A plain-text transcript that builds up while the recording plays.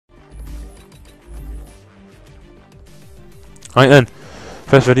Right then,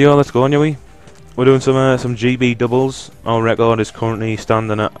 first video, let's go on, Yui. We're doing some GB doubles. Our record is currently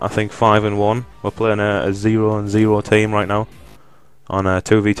standing at, I think, 5-1. We're playing a 0-0 team right now on a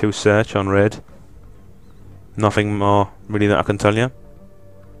 2v2 search on raid. Nothing more really that I can tell you.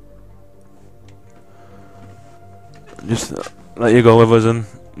 Just let you go with us and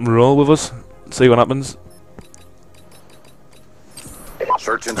roll with us. See what happens.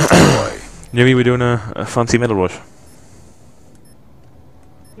 Search and destroy. Yui, we're doing a fancy middle rush.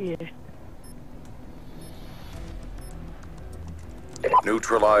 Yeah.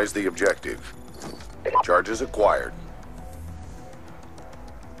 Neutralize the objective. Charges acquired.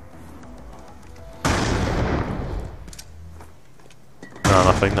 No,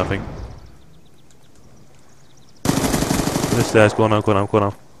 nothing. The stairs, go now. Run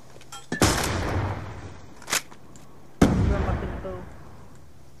back in the pool.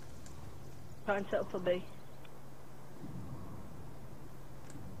 Try and set up for B.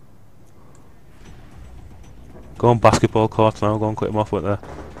 Go on basketball courts now, go and cut him off with there.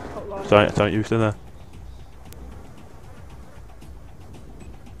 Sorry, you still there?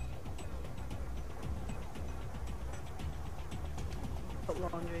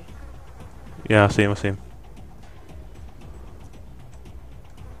 Laundry. Yeah, I see him.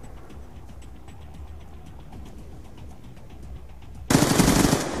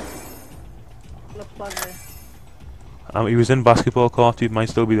 Looks like there. He was in basketball court, he might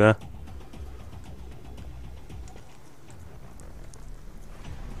still be there.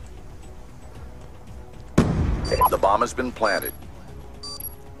 The bomb has been planted.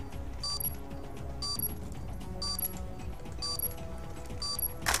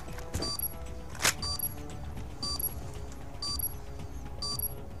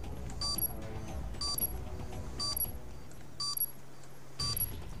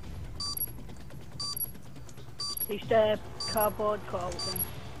 He's there, cardboard cut.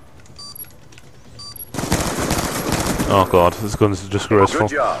 Oh god, this gun's disgraceful.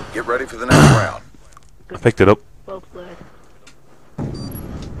 Good job. Get ready for the next round. I picked it up. Well played.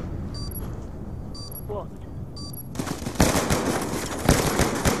 What?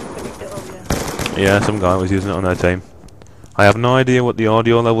 Picked it up, yeah. Yeah, some guy was using it on their team. I have no idea what the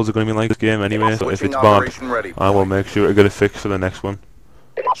audio levels are going to be like this game anyway, so if it's bad, I will make sure to get it fixed for the next one.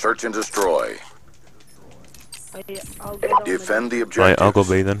 Search and destroy. I'll go down Defend the objective. Right, I'll go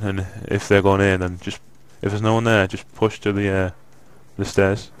B then, and if they're going A, then just, if there's no one there, just push to the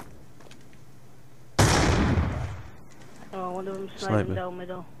stairs. Oh, one of them sniping down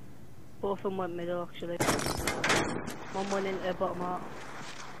middle. Both of them went middle actually. One went into bottom art.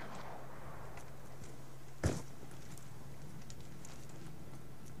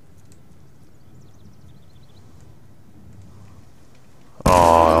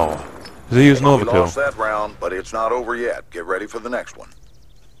 Oh, is he using We overkill? lost that round, but it's not over yet. Get ready for the next one.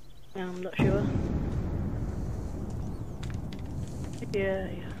 I'm not sure. Yeah.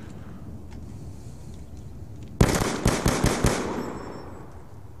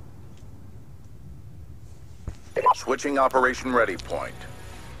 Switching operation ready point.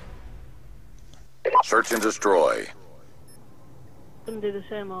 Search and destroy. Couldn't do the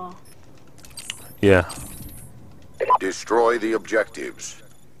same or... Yeah. Destroy the objectives.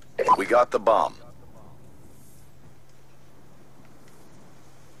 We got the bomb.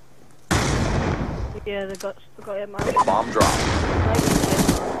 Yeah, they got it, man. Bomb dropped.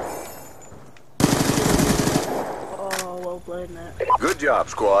 Oh, well played, mate. Good job,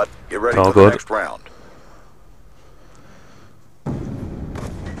 squad. Get ready All for the good. next round.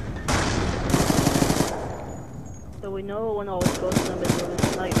 So we know when always goes in the middle of the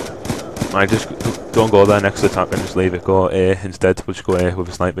sniper. I just don't go there next to the tank and just leave it. Go A instead. We'll just go A with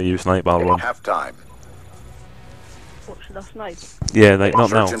a sniper. You snipe, I'll run. Half time. What should I snipe? Yeah, like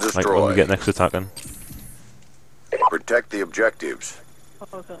not now. Search and Like when we destroy. get next to attacking. Protect the objectives.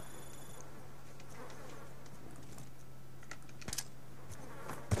 Okay.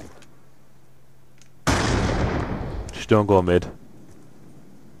 Just don't go mid.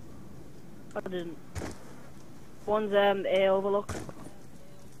 I didn't. One's A overlook.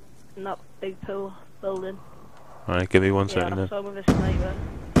 In that big pool building. Alright, give me 1 Yeah, second I then. saw him with a sniper.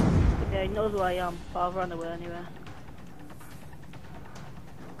 Yeah, he knows where I am, but I've run away anyway.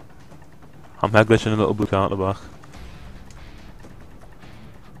 I'm head glitching a little blue car at the back.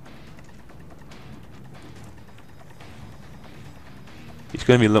 He's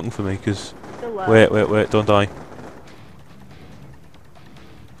going to be looking for me because... Still there. Wait, don't die.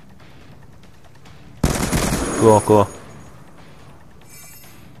 Go.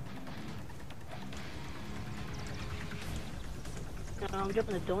 I'm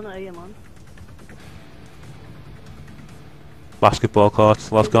dropping a donut here, man. Basketball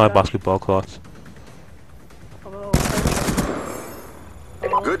courts. Last guy, basketball courts.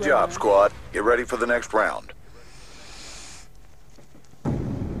 Good job, squad. Get ready for the next round.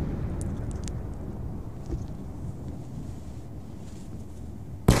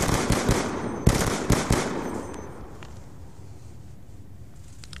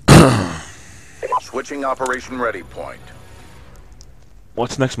 Switching operation ready point.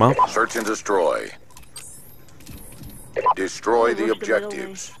 What's next, map? Search and destroy. Destroy the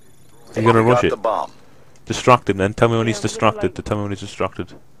objectives. You're gonna rush Got it. the bomb. Distract him then. Tell me when he's Yeah, we're gonna, distracted. like- To tell me when he's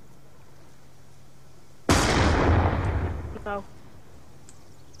distracted. No.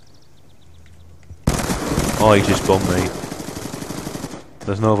 Oh, he just bummed me.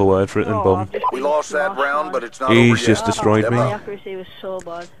 There's no other word for it than Oh, bum. I've just We been lost that smashed, round, man. but it's not He's over just yet. destroyed Step me. My up. accuracy was so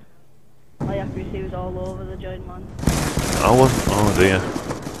bad. My accuracy was all over the joint, man. I wasn't. Oh dear.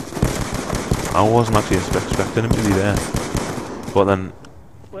 I wasn't actually expecting him to be there. But then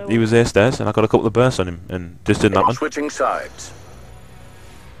Where he was there stairs, and I got a couple of bursts on him, and just didn't happen. Switching sides.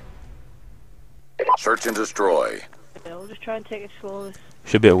 Search and destroy. Yeah, we'll just try and take it slowly.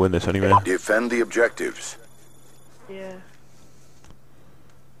 Should be able to win this anyway. Defend the objectives. Yeah.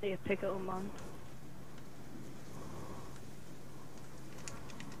 Need to pick it up, man.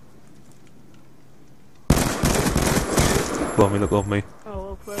 Look above me, look above me. Oh,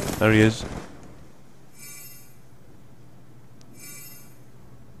 well played. There he is.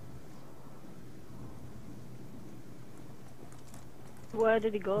 Where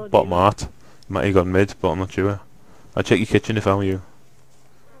did he go? Bottom art. Might have gone mid, but I'm not sure. I'd check your kitchen if I were you.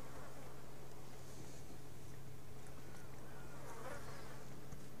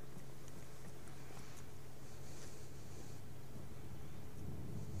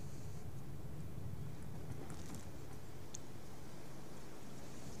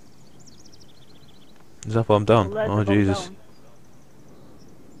 Is that bomb down? Let Oh the bomb Jesus. down.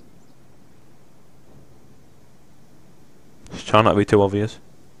 Just trying not to be too obvious.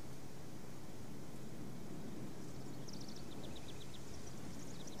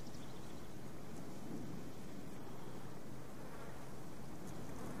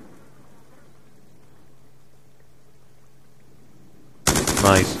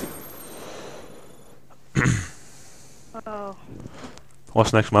 Nice. Oh,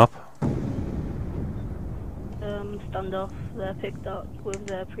 What's next map? standoff. They're picked up with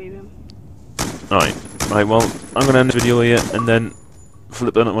their premium. Alright. Right, well, I'm going to end the video here and then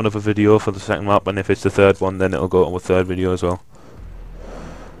flip on another video for the second map, and if it's the third one then it'll go on with third video as well.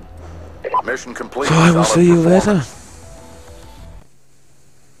 Mission complete. So I will Solid see you performance. later.